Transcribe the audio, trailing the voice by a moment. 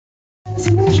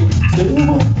Where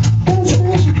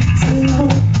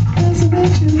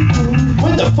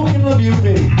the fucking have you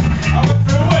been? I went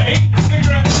for a wee, a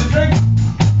cigarette and a drink.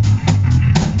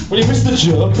 Well, you missed the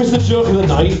joke of the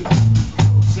night.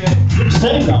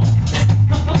 Steady now.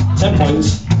 10 points.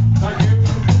 Thank you.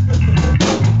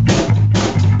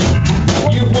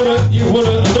 You've won a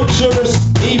luxurious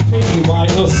EP by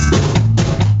us.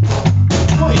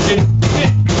 What you did?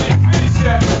 Finish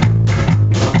it.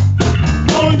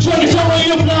 Oh, I'm trying to hurry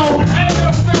up now! Hey,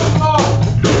 you're still more.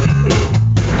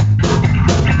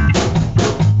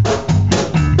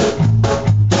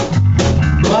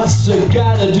 What's it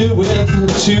gotta do with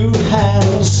 2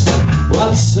 hands?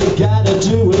 What's it gotta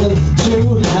do with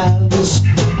 2 hands?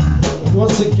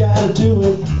 What's it gotta do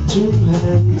with 2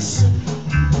 hands?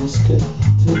 What's good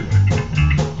to...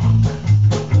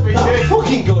 Not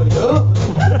fucking good, though.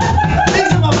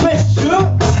 These are my best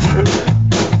jokes.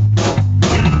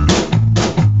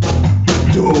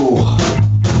 Du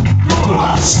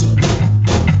hast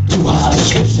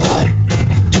gesagt,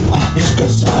 du hast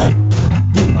gesagt,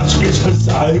 du hast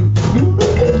gesagt,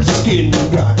 skin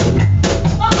grind.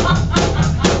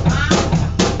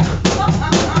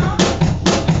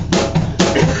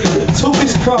 The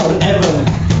toughest crowd ever.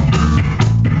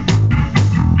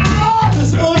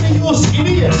 There's only us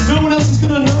idiots. No one else is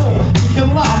gonna know. You can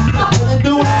laugh, and then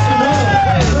no one else will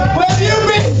know. Where have you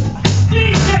been?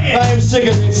 I am sick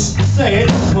of this. Say it.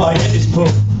 Right, get this pub.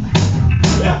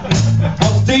 I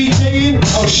was DJing, I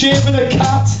was shaving a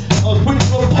cat, I was waiting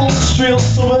for upholstery or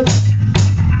something.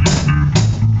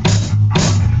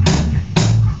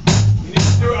 You need to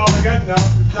do it all again now.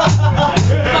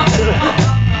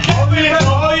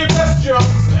 all your best jokes.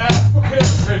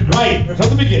 Fucking Right, from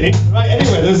the beginning. Right,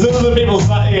 anyway, there's other people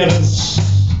sat here that's...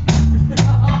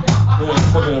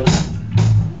 Yeah, fucking hell.